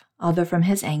life, although from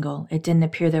his angle, it didn't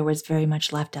appear there was very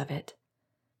much left of it.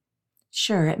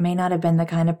 Sure, it may not have been the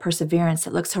kind of perseverance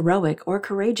that looks heroic or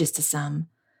courageous to some,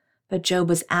 but Job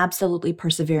was absolutely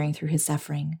persevering through his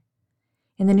suffering.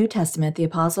 In the New Testament, the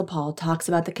Apostle Paul talks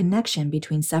about the connection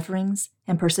between sufferings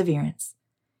and perseverance.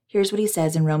 Here's what he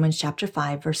says in Romans chapter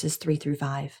 5, verses 3 through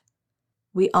 5.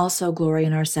 We also glory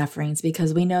in our sufferings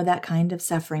because we know that kind of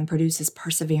suffering produces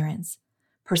perseverance.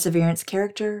 Perseverance,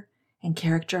 character, and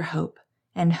character, hope.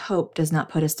 And hope does not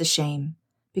put us to shame,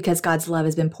 because God's love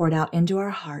has been poured out into our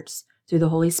hearts through the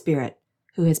Holy Spirit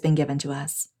who has been given to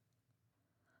us.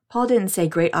 Paul didn't say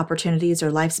great opportunities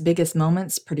or life's biggest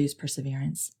moments produce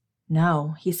perseverance.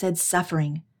 No, he said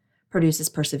suffering produces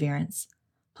perseverance,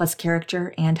 plus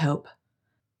character and hope.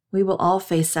 We will all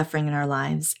face suffering in our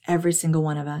lives, every single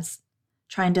one of us.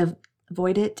 Trying to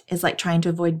avoid it is like trying to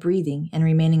avoid breathing and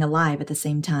remaining alive at the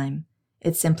same time.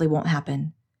 It simply won't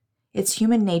happen. It's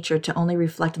human nature to only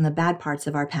reflect on the bad parts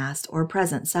of our past or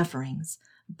present sufferings,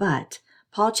 but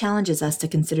Paul challenges us to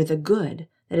consider the good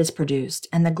that is produced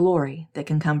and the glory that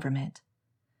can come from it.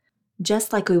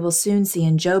 Just like we will soon see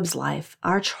in Job's life,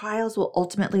 our trials will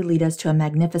ultimately lead us to a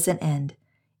magnificent end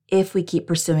if we keep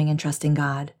pursuing and trusting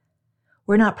God.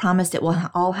 We're not promised it will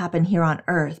all happen here on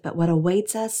earth, but what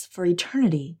awaits us for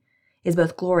eternity is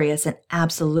both glorious and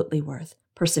absolutely worth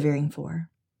persevering for.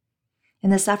 In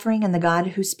the Suffering and the God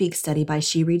Who Speaks study by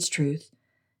She Reads Truth,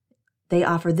 they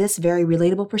offer this very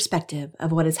relatable perspective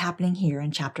of what is happening here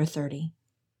in chapter 30.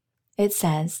 It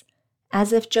says,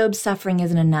 as if Job's suffering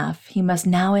isn't enough, he must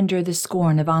now endure the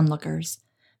scorn of onlookers,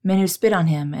 men who spit on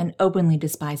him and openly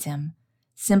despise him,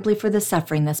 simply for the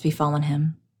suffering that's befallen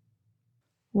him.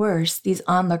 Worse, these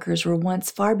onlookers were once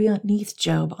far beneath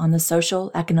Job on the social,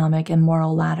 economic, and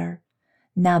moral ladder.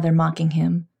 Now they're mocking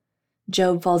him.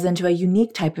 Job falls into a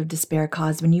unique type of despair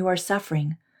caused when you are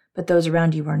suffering, but those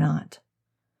around you are not.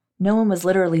 No one was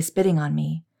literally spitting on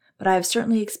me, but I have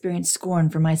certainly experienced scorn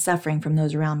for my suffering from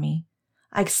those around me.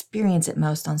 I experience it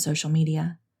most on social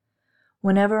media.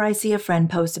 Whenever I see a friend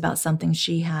post about something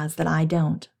she has that I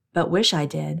don't, but wish I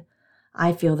did,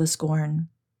 I feel the scorn.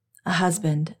 A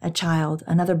husband, a child,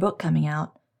 another book coming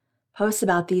out. Posts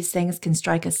about these things can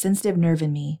strike a sensitive nerve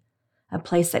in me, a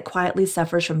place that quietly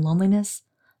suffers from loneliness,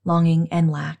 longing,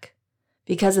 and lack.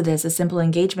 Because of this, a simple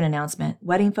engagement announcement,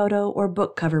 wedding photo, or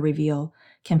book cover reveal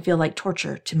can feel like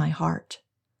torture to my heart.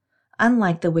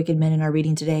 Unlike the wicked men in our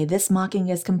reading today, this mocking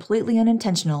is completely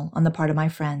unintentional on the part of my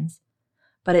friends,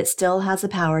 but it still has the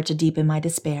power to deepen my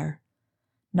despair.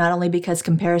 Not only because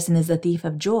comparison is the thief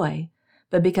of joy,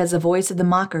 but because the voice of the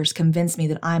mockers convinced me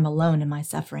that I'm alone in my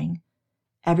suffering.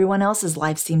 Everyone else's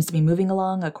life seems to be moving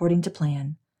along according to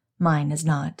plan. Mine is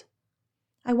not.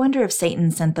 I wonder if Satan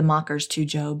sent the mockers to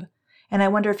Job, and I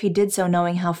wonder if he did so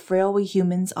knowing how frail we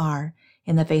humans are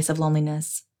in the face of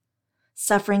loneliness.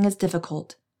 Suffering is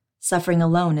difficult. Suffering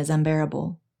alone is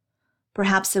unbearable.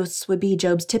 Perhaps this would be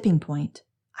Job's tipping point.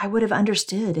 I would have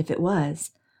understood if it was,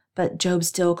 but Job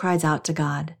still cries out to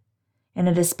God. In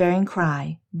a despairing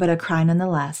cry, but a cry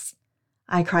nonetheless.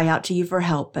 I cry out to you for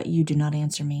help, but you do not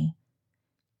answer me.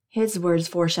 His words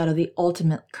foreshadow the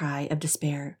ultimate cry of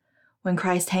despair, when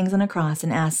Christ hangs on a cross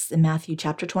and asks in Matthew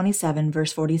chapter 27,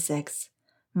 verse 46,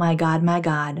 my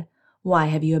God, why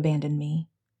have you abandoned me?"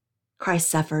 Christ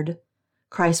suffered.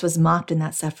 Christ was mocked in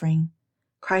that suffering.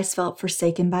 Christ felt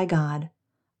forsaken by God.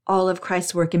 All of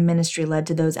Christ's work and ministry led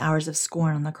to those hours of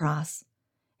scorn on the cross.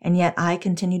 And yet I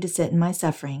continue to sit in my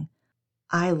suffering.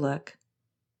 I look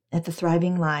at the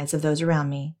thriving lives of those around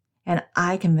me, and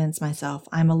I convince myself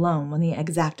I'm alone when the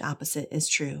exact opposite is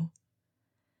true.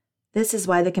 This is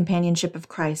why the companionship of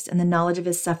Christ and the knowledge of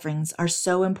his sufferings are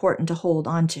so important to hold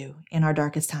onto in our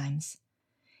darkest times.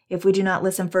 If we do not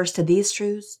listen first to these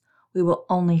truths, we will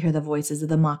only hear the voices of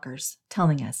the mockers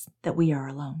telling us that we are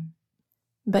alone.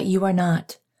 But you are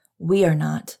not. We are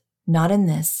not. Not in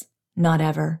this. Not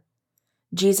ever.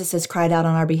 Jesus has cried out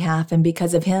on our behalf, and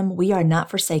because of him, we are not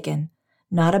forsaken,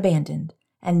 not abandoned,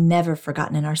 and never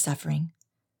forgotten in our suffering.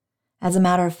 As a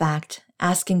matter of fact,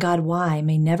 asking God why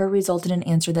may never result in an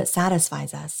answer that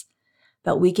satisfies us,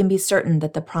 but we can be certain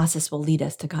that the process will lead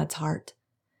us to God's heart.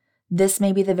 This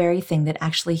may be the very thing that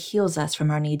actually heals us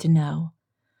from our need to know.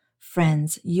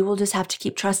 Friends, you will just have to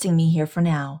keep trusting me here for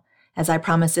now, as I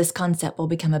promise this concept will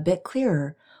become a bit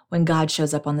clearer when God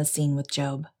shows up on the scene with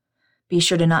Job. Be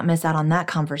sure to not miss out on that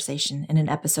conversation in an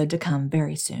episode to come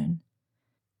very soon.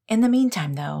 In the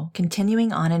meantime, though,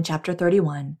 continuing on in chapter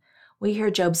 31, we hear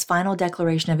Job's final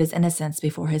declaration of his innocence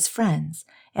before his friends,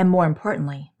 and more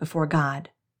importantly, before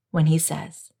God, when he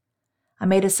says, I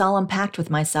made a solemn pact with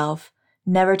myself,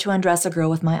 never to undress a girl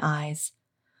with my eyes.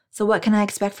 So what can I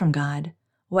expect from God?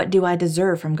 What do I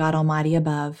deserve from God Almighty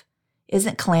above?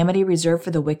 Isn't calamity reserved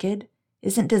for the wicked?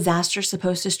 Isn't disaster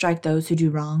supposed to strike those who do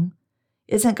wrong?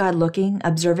 Isn't God looking,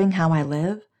 observing how I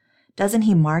live? Doesn't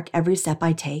he mark every step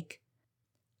I take?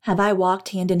 Have I walked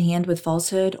hand in hand with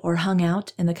falsehood or hung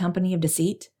out in the company of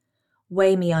deceit?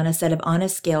 Weigh me on a set of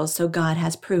honest scales so God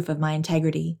has proof of my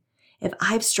integrity. If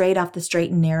I've strayed off the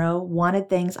straight and narrow, wanted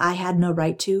things I had no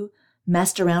right to,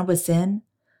 messed around with sin,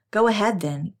 go ahead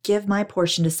then, give my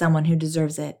portion to someone who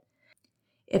deserves it.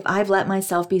 If I've let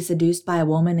myself be seduced by a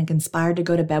woman and conspired to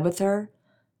go to bed with her,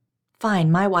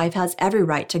 fine, my wife has every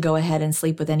right to go ahead and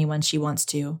sleep with anyone she wants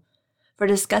to. For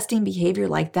disgusting behavior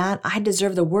like that, I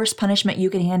deserve the worst punishment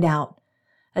you can hand out.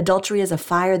 Adultery is a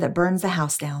fire that burns the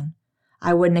house down.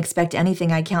 I wouldn't expect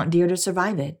anything I count dear to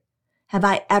survive it. Have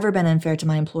I ever been unfair to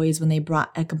my employees when they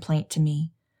brought a complaint to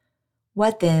me?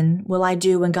 What then will I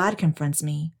do when God confronts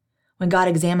me? When God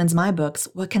examines my books,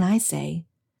 what can I say?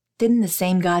 Didn't the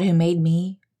same God who made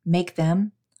me make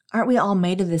them? Aren't we all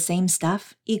made of the same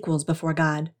stuff, equals before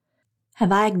God?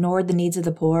 Have I ignored the needs of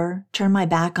the poor, turned my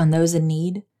back on those in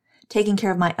need, taken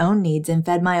care of my own needs and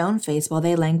fed my own face while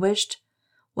they languished?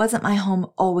 Wasn't my home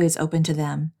always open to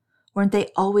them? Weren't they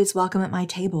always welcome at my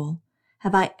table?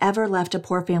 Have I ever left a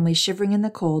poor family shivering in the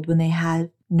cold when they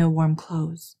had no warm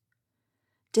clothes?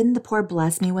 Didn't the poor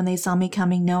bless me when they saw me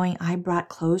coming, knowing I brought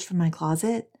clothes from my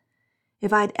closet?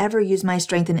 If I'd ever used my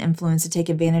strength and influence to take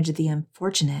advantage of the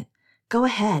unfortunate, go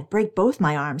ahead, break both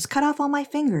my arms, cut off all my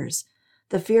fingers.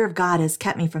 The fear of God has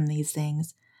kept me from these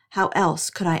things. How else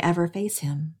could I ever face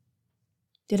him?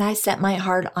 Did I set my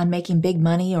heart on making big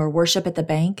money or worship at the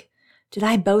bank? Did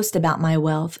I boast about my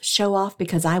wealth, show off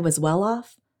because I was well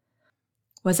off?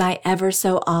 Was I ever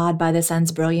so awed by the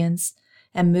sun's brilliance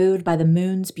and moved by the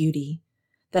moon's beauty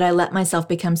that I let myself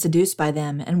become seduced by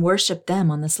them and worship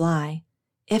them on the sly?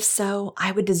 If so,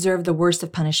 I would deserve the worst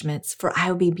of punishments, for I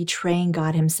would be betraying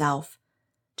God himself.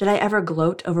 Did I ever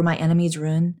gloat over my enemy's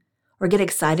ruin or get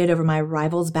excited over my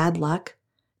rival's bad luck?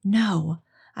 No,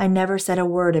 I never said a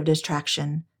word of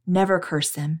distraction, never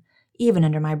cursed them, even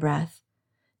under my breath.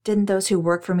 Didn't those who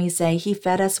work for me say, he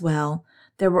fed us well,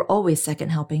 there were always second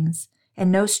helpings,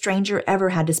 and no stranger ever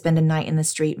had to spend a night in the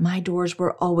street. My doors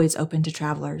were always open to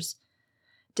travelers.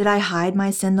 Did I hide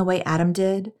my sin the way Adam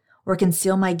did, or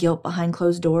conceal my guilt behind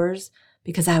closed doors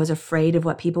because I was afraid of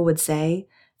what people would say,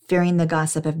 fearing the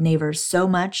gossip of neighbors so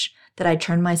much that I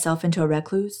turned myself into a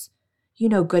recluse? You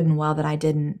know good and well that I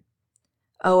didn't.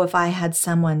 Oh, if I had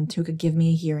someone who could give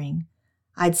me a hearing.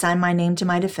 I'd sign my name to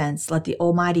my defense, let the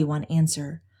Almighty One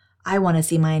answer. I want to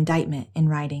see my indictment in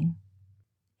writing.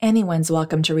 Anyone's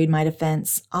welcome to read my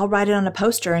defense. I'll write it on a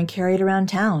poster and carry it around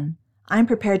town. I'm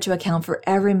prepared to account for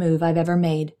every move I've ever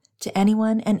made, to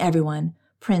anyone and everyone,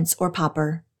 prince or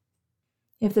pauper.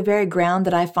 If the very ground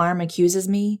that I farm accuses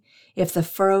me, if the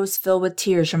furrows fill with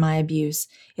tears for my abuse,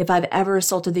 if I've ever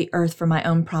assaulted the earth for my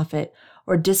own profit,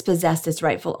 or dispossessed its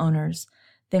rightful owners,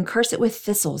 then curse it with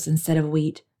thistles instead of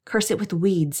wheat, curse it with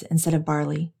weeds instead of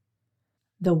barley.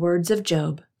 The words of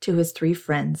Job to his 3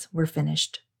 friends were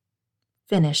finished.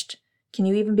 Finished. Can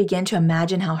you even begin to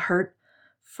imagine how hurt,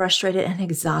 frustrated, and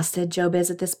exhausted Job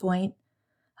is at this point?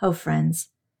 Oh, friends,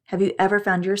 have you ever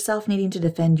found yourself needing to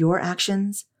defend your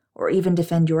actions, or even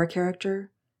defend your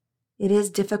character? It is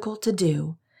difficult to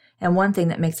do, and one thing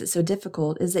that makes it so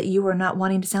difficult is that you are not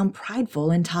wanting to sound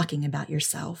prideful in talking about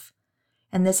yourself.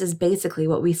 And this is basically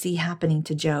what we see happening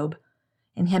to Job,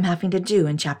 and him having to do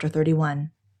in chapter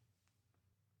 31.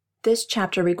 This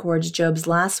chapter records Job's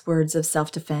last words of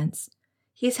self-defense.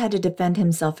 He's had to defend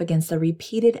himself against the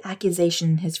repeated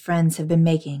accusation his friends have been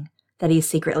making that he's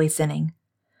secretly sinning,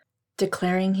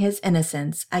 declaring his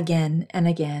innocence again and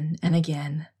again and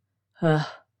again.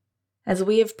 As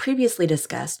we have previously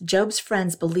discussed, Job's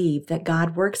friends believe that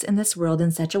God works in this world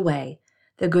in such a way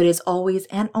that good is always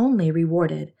and only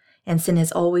rewarded, and sin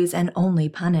is always and only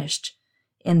punished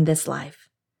in this life.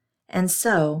 And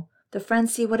so, the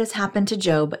friends see what has happened to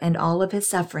Job and all of his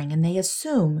suffering, and they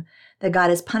assume that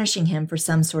God is punishing him for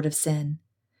some sort of sin.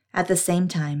 At the same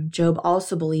time, Job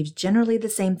also believes generally the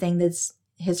same thing that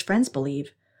his friends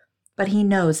believe, but he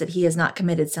knows that he has not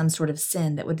committed some sort of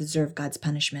sin that would deserve God's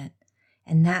punishment,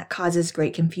 and that causes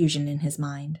great confusion in his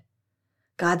mind.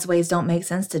 God's ways don't make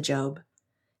sense to Job,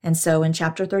 and so in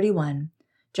chapter 31,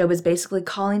 Job is basically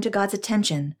calling to God's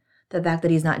attention the fact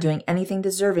that he's not doing anything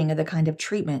deserving of the kind of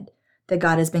treatment that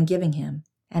God has been giving him,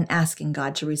 and asking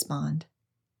God to respond.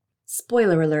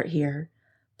 Spoiler alert here.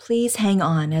 Please hang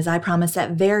on, as I promise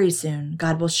that very soon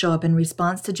God will show up in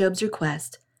response to Job's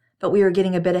request, but we are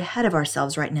getting a bit ahead of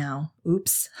ourselves right now.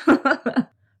 Oops.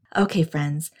 Okay,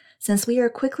 friends, since we are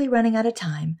quickly running out of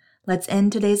time, let's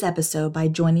end today's episode by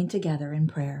joining together in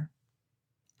prayer.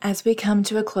 As we come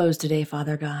to a close today,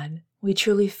 Father God, we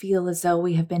truly feel as though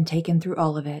we have been taken through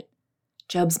all of it.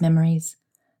 Job's memories,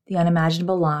 the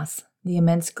unimaginable loss, the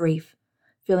immense grief,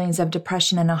 feelings of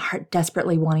depression, and a heart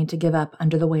desperately wanting to give up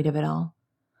under the weight of it all.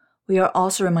 We are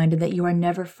also reminded that you are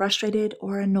never frustrated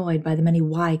or annoyed by the many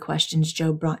why questions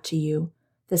Job brought to you,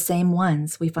 the same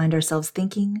ones we find ourselves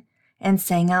thinking and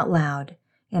saying out loud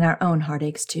in our own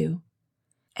heartaches too.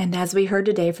 And as we heard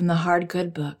today from the Hard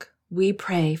Good book, we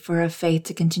pray for a faith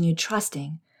to continue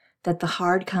trusting that the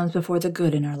hard comes before the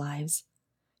good in our lives.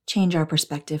 Change our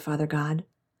perspective, Father God.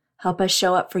 Help us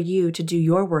show up for you to do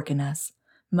your work in us,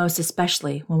 most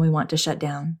especially when we want to shut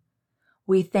down.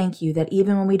 We thank you that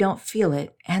even when we don't feel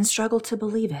it and struggle to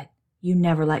believe it, you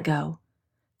never let go.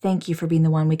 Thank you for being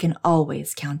the one we can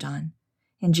always count on.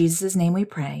 In Jesus' name we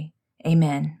pray.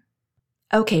 Amen.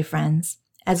 Okay, friends,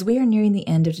 as we are nearing the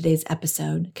end of today's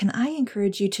episode, can I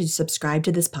encourage you to subscribe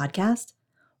to this podcast?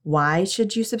 Why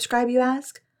should you subscribe, you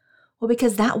ask? Well,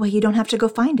 because that way you don't have to go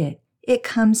find it. It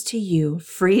comes to you,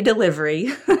 free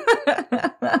delivery.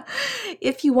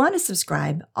 If you want to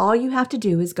subscribe, all you have to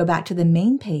do is go back to the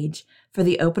main page for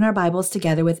the Open Our Bibles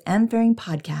Together with M. Fairing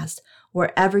podcast,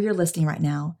 wherever you're listening right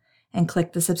now, and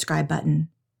click the subscribe button.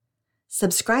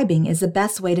 Subscribing is the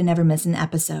best way to never miss an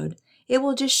episode. It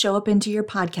will just show up into your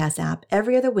podcast app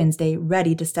every other Wednesday,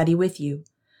 ready to study with you.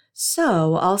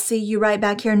 So I'll see you right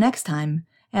back here next time,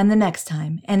 and the next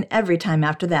time, and every time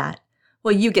after that.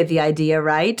 Well, you get the idea,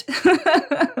 right?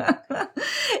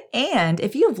 And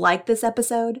if you've liked this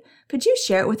episode, could you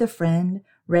share it with a friend,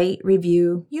 rate,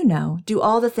 review, do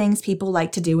all the things people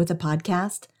like to do with a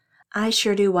podcast? I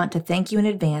sure do want to thank you in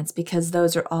advance because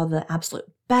those are all the absolute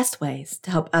best ways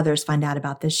to help others find out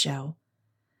about this show.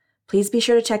 Please be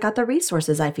sure to check out the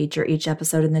resources I feature each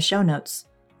episode in the show notes.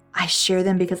 I share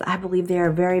them because I believe they are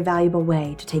a very valuable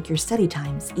way to take your study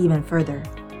times even further.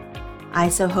 I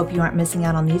so hope you aren't missing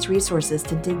out on these resources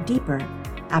to dig deeper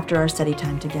after our study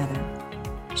time together.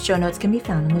 Show notes can be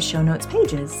found in the show notes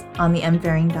pages on the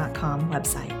mfairing.com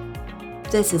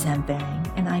website. This is M. Fairing,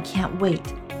 and I can't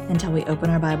wait until we open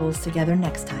our Bibles together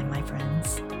next time, my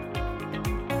friends.